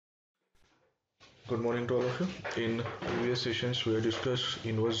Good morning to all of you. In previous sessions, we have discussed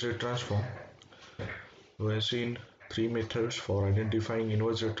inverse Z transform. We have seen three methods for identifying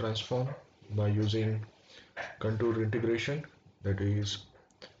inverse Z transform by using contour integration, that is,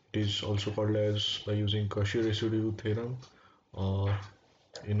 it is also called as by using Cauchy residue theorem or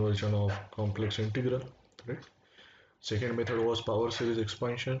inversion of complex integral. Right? Second method was power series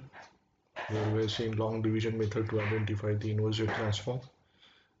expansion, where we have seen long division method to identify the inverse Z transform.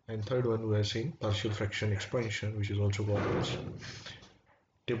 And third one, we have seen partial fraction expansion, which is also called as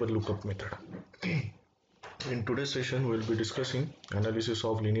table lookup method. In today's session, we will be discussing analysis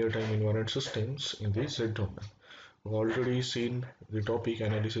of linear time invariant systems in the Z domain. We've already seen the topic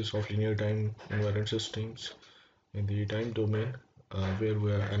analysis of linear time invariant systems in the time domain, where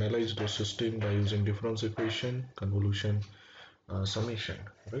we have analyzed those systems by using difference equation, convolution, summation,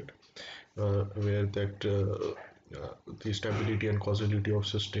 right? Where the stability and causality of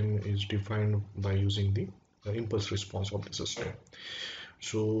system is defined by using the impulse response of the system.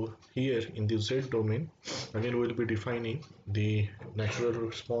 So here in the Z domain, again we will be defining the natural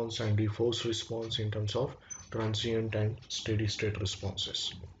response and the forced response in terms of transient and steady state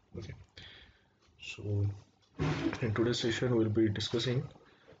responses. Okay. So in today's session we will be discussing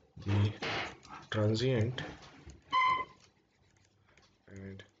the transient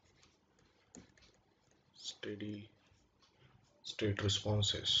and steady state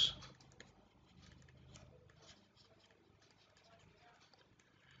responses.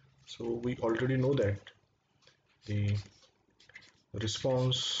 So we already know that the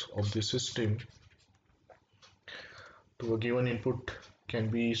response of the system to a given input can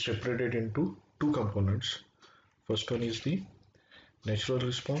be separated into two components. First one is the natural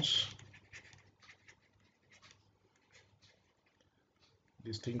response.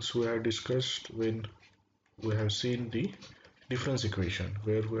 These things we have discussed when we have seen the difference equation,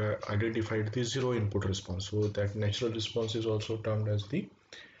 where we have identified the zero input response. So that natural response is also termed as the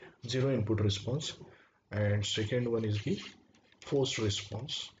zero input response. And second one is the forced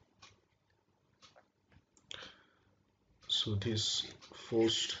response. So this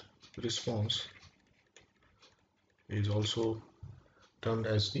forced response is also termed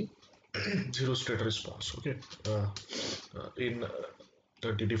as the zero state response. Okay. In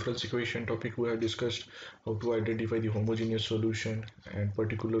the difference equation topic, we have discussed how to identify the homogeneous solution and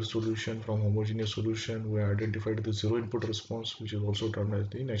particular solution. From homogeneous solution, we have identified the zero input response, which is also termed as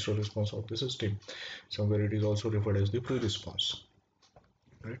the natural response of the system. Somewhere it is also referred as the pre-response.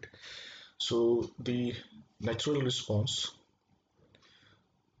 Right. So the natural response.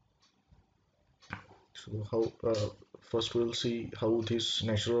 So how first we'll see how this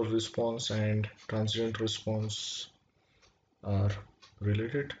natural response and transient response are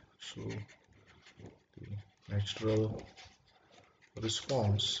related. So the natural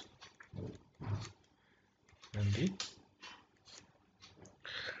response and the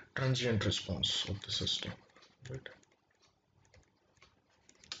transient response of the system, right?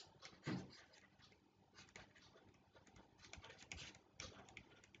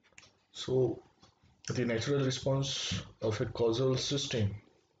 So the natural response of a causal system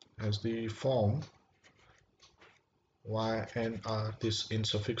has the form YNR. This in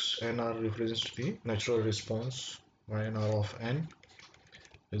suffix NR represents the natural response. YNR of N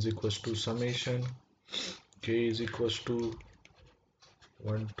is equals to summation K is equals to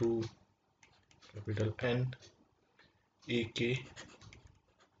 1 to capital N AK.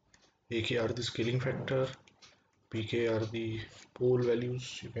 AK are the scaling factor, PK are the pole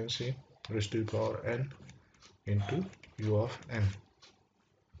values, you can say, raised to the power N into U of N.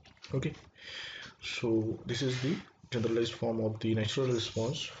 Okay, so this is the generalized form of the natural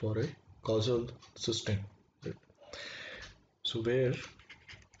response for a causal system. Right? So where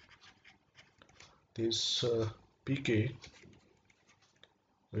this PK,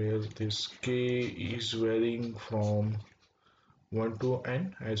 where this K is varying from 1 to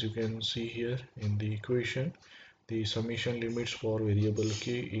N, as you can see here in the equation, the summation limits for variable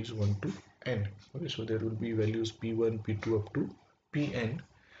K is 1 to N. Okay, so there will be values P1, P2 up to Pn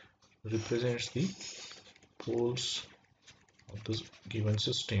represents the poles of the given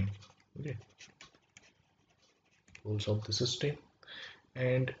system. Okay, poles of the system,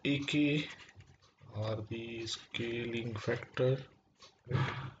 and AK are the scaling factor,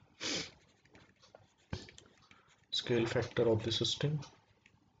 right? Scale factor of the system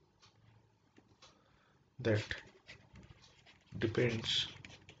that depends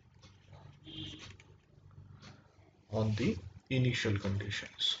on the initial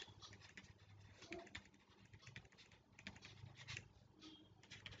conditions.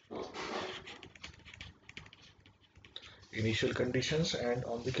 initial conditions and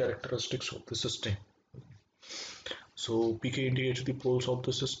on the characteristics of the system. So Pk indicates the poles of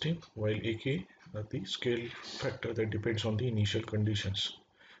the system, while Ak the scale factor that depends on the initial conditions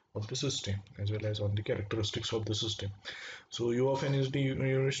of the system as well as on the characteristics of the system. So U of n is the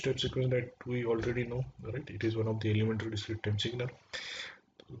unit step sequence that we already know, right? It is one of the elementary discrete time signal.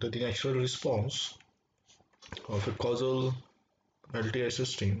 The natural response of a causal LTI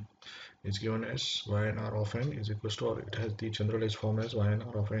system is given as yn(r) of n is equals to, or it has the generalized form as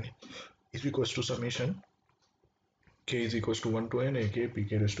yn(r) of n is equals to summation k is equals to 1 to n ak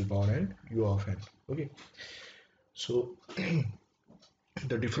pk raised to power n u of n. Okay, so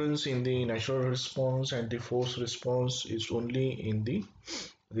the difference in the natural response and the force response is only in the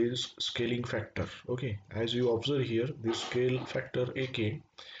this scaling factor. Okay, as you observe here, the scale factor ak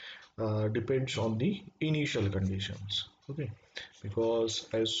depends on the initial conditions. Okay, because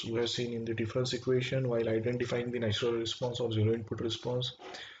as we have seen in the difference equation, while identifying the natural response or zero input response,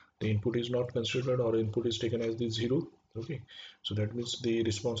 the input is not considered or input is taken as the zero. Okay, so that means the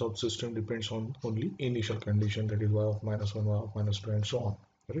response of system depends on only initial condition, that is y of -1, y of -2 and so on,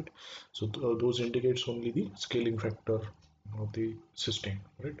 right? So those indicates only the scaling factor of the system,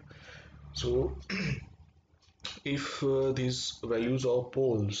 right? So if these values of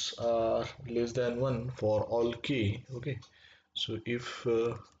poles are less than 1 for all k, okay, so if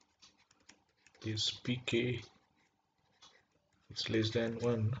this pk is less than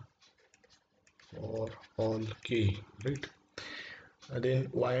 1 for all k, right, and then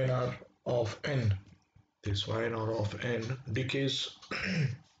yn(r) of n, this yn(r) of n decays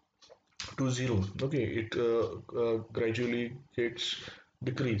to 0. Okay, it gradually gets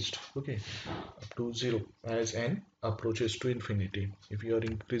decreased, okay, up to 0 as n approaches to infinity. If you are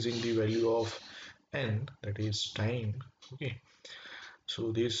increasing the value of n, that is time, okay,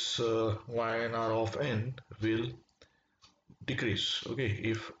 so this yn(r) of n will decrease.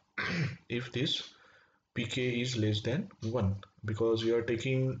 Okay, if this pk is less than 1, because we are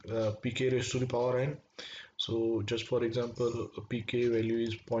taking pk raised to the power n. So just for example, pk value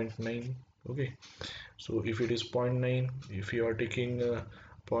is 0.9. Okay, so if it is 0.9, if you are taking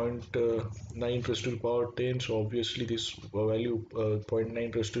 0.9 raised to the power 10, so obviously this value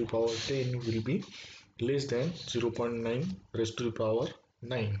 0.9 raised to the power 10 will be less than 0.9 raised to the power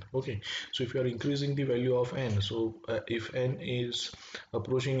 9. Okay, so if you are increasing the value of n, so if n is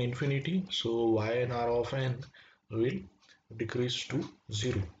approaching infinity, so yn(r) of n will decrease to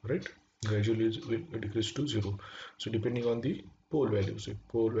 0, right? Gradually will decrease to 0. So depending on the pole values, if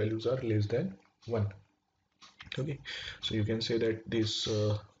pole values are less than 1, okay, so you can say that this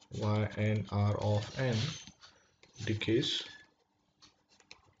yn(r) of n decays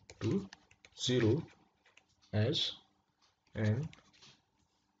to 0 as n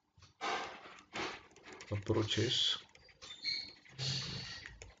approaches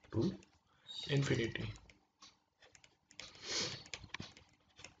to infinity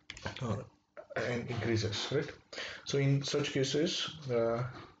and increases, right? So in such cases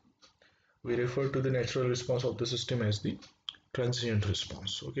we refer to the natural response of the system as the transient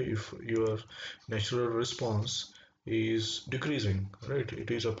response. Okay, if your natural response is decreasing, right,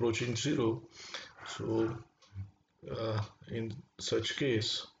 it is approaching 0, so in such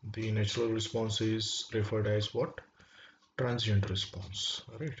case the natural response is referred as what? Transient response,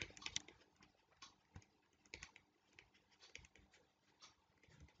 right?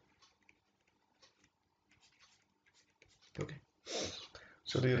 Okay,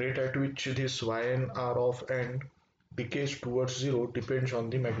 so the rate at which this yn(r) of n decays towards 0 depends on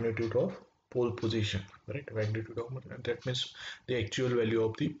the magnitude of pole position, right? Magnitude of, that means the actual value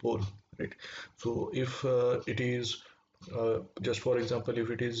of the pole, right? So if it is just for example,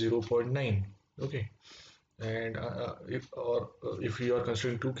 if it is 0.9, okay, and if we are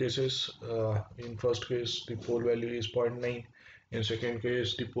considering two cases, in first case the pole value is 0.9, in second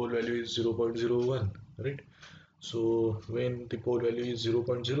case the pole value is 0.01, right? So when the pole value is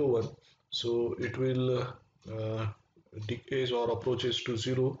 0.01, so it will decays or approaches to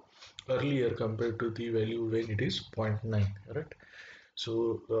 0 earlier compared to the value when it is 0.9, right?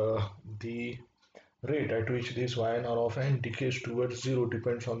 So the rate at which this yn(r) of n decays towards 0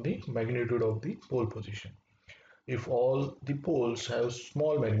 depends on the magnitude of the pole position. If all the poles have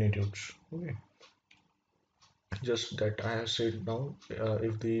small magnitudes, okay, just that I have said now,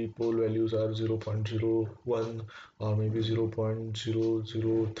 if the pole values are 0.01 or maybe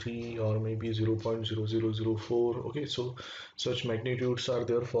 0.003 or maybe 0.0004, okay, so such magnitudes are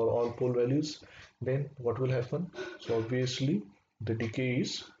there for all pole values, then what will happen? So obviously the decay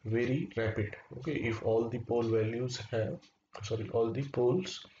is very rapid. Okay, if all the pole values have, sorry, all the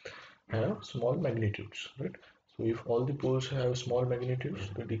poles have small magnitudes, right? So if all the poles have small magnitudes,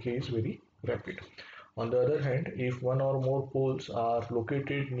 the decay is very rapid. On the other hand, if one or more poles are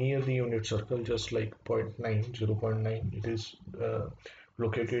located near the unit circle, just like 0.9, 0.9, it is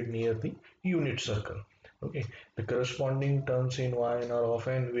located near the unit circle. Okay, the corresponding terms in y and r of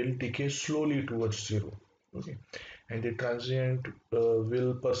n will decay slowly towards zero. Okay, and the transient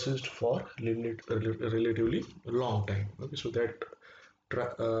will persist for relatively long time. Okay, so that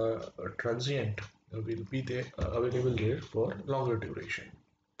transient will be there available there for longer duration.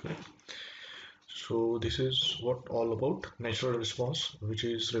 Okay. So this is what all about natural response, which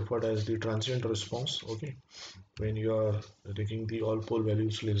is referred as the transient response. Okay, when you are taking the all pole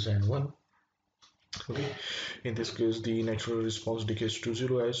values less than one. Okay, in this case, the natural response decays to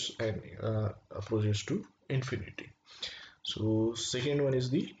zero as and approaches to infinity. So second one is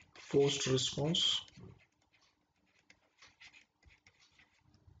the forced response.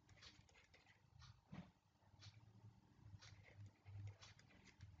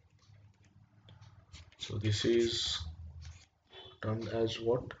 So this is termed as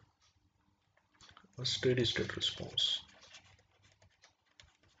what? A steady state response.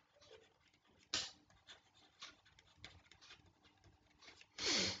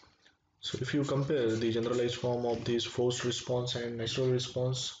 So if you compare the generalized form of this forced response and natural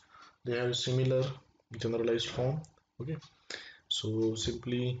response, they have similar generalized form. Okay. So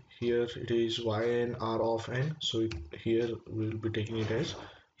simply here it is yn r of n. So here we will be taking it as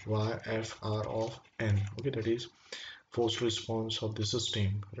yfr of n. Okay, that is forced response of the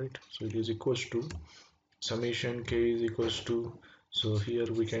system, right? So it is equals to summation k is equals to, so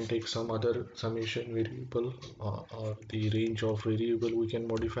here we can take some other summation variable or the range of variable we can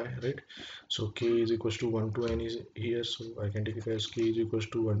modify, right? So k is equals to 1 to n is here, so I can take it as k is equals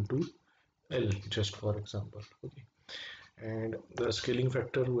to 1 to l, just for example. Okay, and the scaling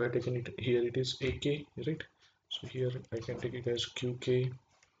factor we have taken it here, it is ak, right? So here I can take it as qk,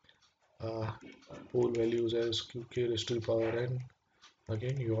 uh, pole values as qk raised to the power n,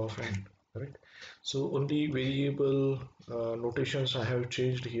 again u of n, right? So only variable notations I have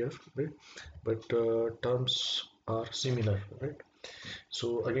changed here, right? But terms are similar, right?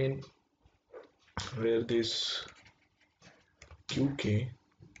 So again, where this qk,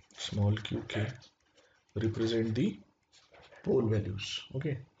 small qk, represent the pole values.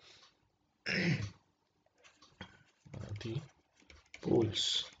 Okay, the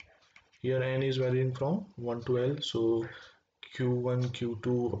poles. Here n is varying from 1 to l, so q1,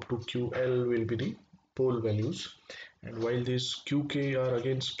 q2 up to ql will be the pole values, and while these qk are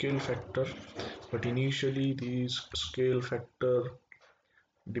again scale factor, but initially these scale factor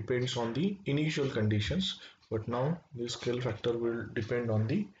depends on the initial conditions, but now this scale factor will depend on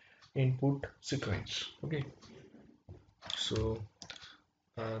the input sequence. Okay, so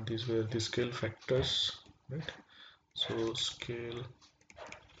these were the scale factors, right? So scale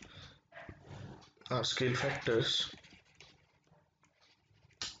factors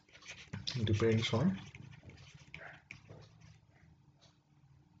depends on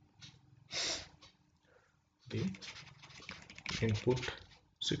the input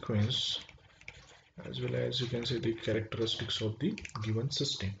sequence, as well as you can say the characteristics of the given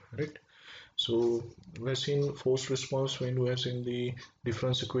system, right? So we have seen forced response when we have seen the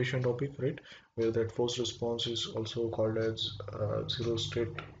difference equation topic, right? Where that forced response is also called as zero state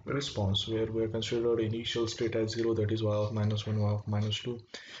response, where we have considered initial state as zero, that is y of minus 1, y of minus 2,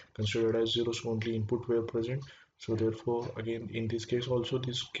 considered as zero, so only input were present. So therefore, again, in this case also,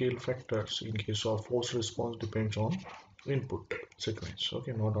 the scale factors in case of forced response depends on input sequence,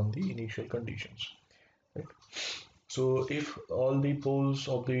 okay, not on the initial conditions, right? So if all the poles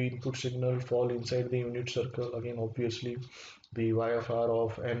of the input signal fall inside the unit circle, again obviously the YFR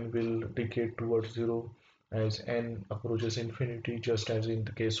of n will decay towards zero as n approaches infinity, just as in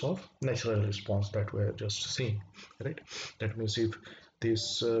the case of natural response that we have just seen, right? That means if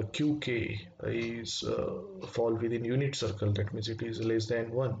this qk is fall within unit circle, that means it is less than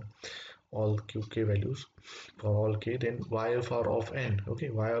 1, all qk values for all k, then yfr of n, okay,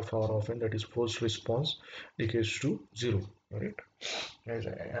 yfr of n, that is forced response, decays to 0, right? As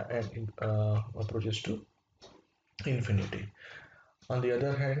n approaches to infinity. On the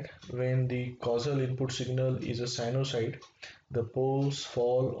other hand, when the causal input signal is a sinusoid, the poles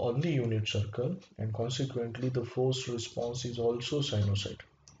fall on the unit circle, and consequently the forced response is also sinusoid,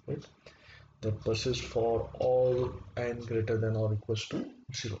 right? That persists for all n greater than or equals to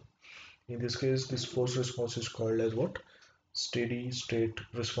 0. In this case, this force response is called as what? Steady state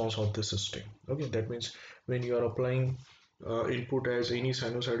response of the system. Okay, that means when you are applying input as any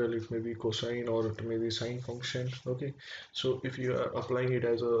sinusoidal, it may be cosine or it may be sine function. Okay, so if you are applying it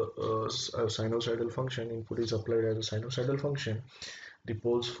as a sinusoidal function, input is applied as a sinusoidal function, the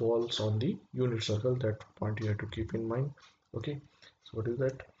poles falls on the unit circle. That point you have to keep in mind. Okay, so what is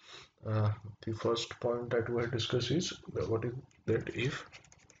that? The first point that we have discussed is what is that if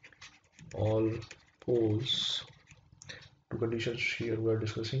all poles, two conditions here we are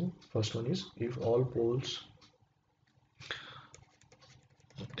discussing. First one is if all poles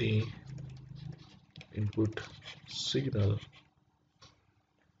of the input signal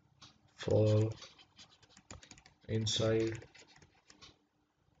fall inside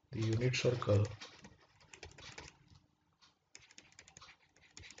the unit circle,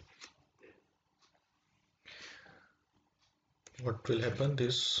 what will happen?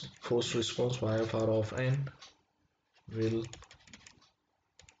 This forced response YFR of n will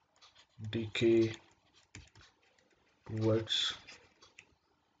decay towards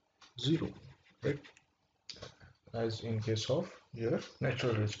 0, right? As in case of your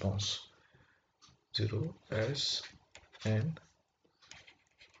natural response, 0 as n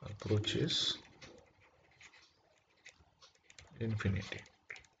approaches infinity,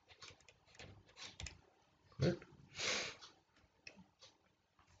 right?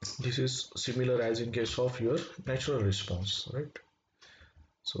 This is similar as in case of your natural response, right?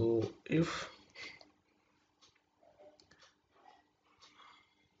 So if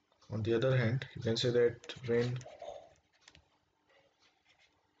on the other hand you can say that when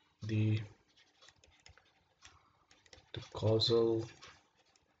the causal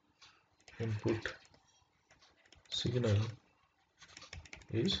input signal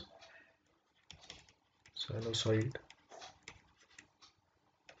is sinusoid,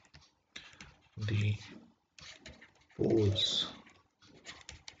 the poles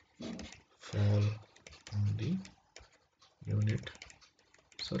fall on the unit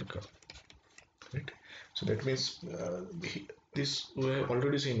circle, right? So that means this we have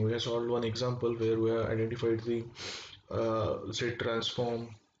already seen. We have solved one example where we have identified the Z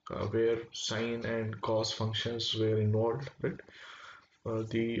transform where sine and cos functions were involved, right?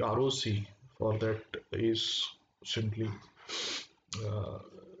 The ROC for that is simply uh,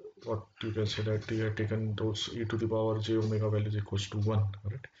 what you can say that you have taken those e to the power j omega values equals to 1,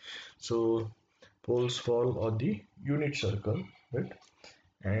 right? So poles fall on the unit circle, right?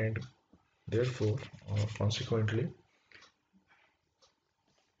 And therefore consequently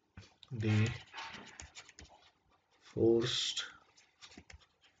the forced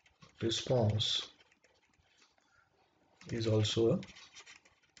response is also a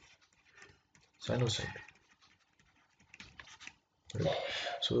sinusoid, right?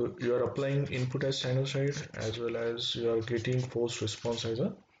 So you are applying input as sinusoid as well as you are getting forced response as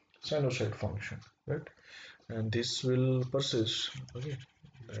a sinusoid function, right? And this will persist. Okay,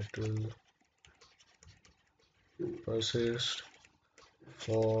 that will persist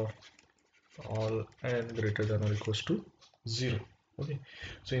for all n greater than or equals to 0. Okay,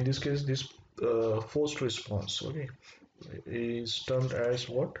 so in this case this forced response, okay, is termed as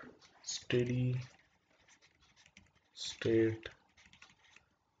what? Steady state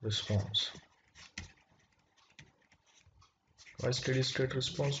response. Why steady state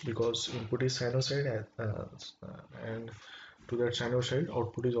response? Because input is sinusoid and to that sinusoid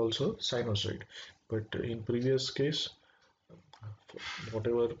output is also sinusoid. But in previous case,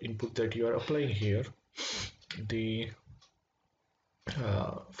 whatever input that you are applying here, the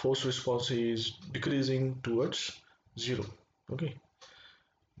force response is decreasing towards 0. Okay,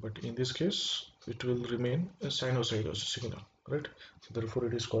 but in this case it will remain a sinusoidal signal, right? So therefore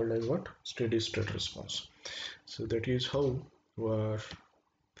it is called as what? Steady state response. So that is how we are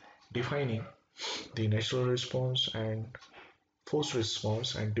defining the natural response and force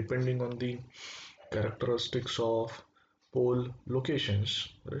response, and depending on the characteristics of pole locations,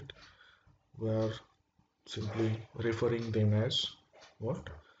 right, we are simply referring them as what?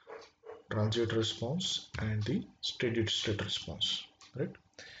 Transient response and the steady state response, right?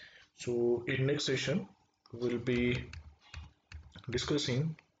 So in next session we'll be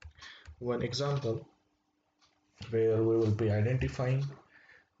discussing one example where we will be identifying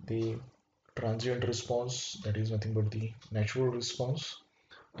the transient response, that is nothing but the natural response,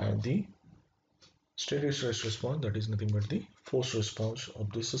 and the steady state response, that is nothing but the forced response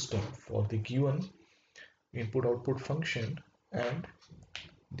of the system for the given input output function and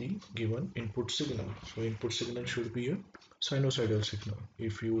the given input signal. So input signal should be a sinusoidal signal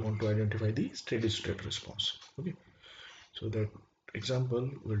if you want to identify the steady state response. Okay, so that example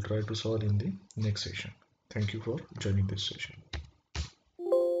we'll try to solve in the next session. Thank you for joining this session.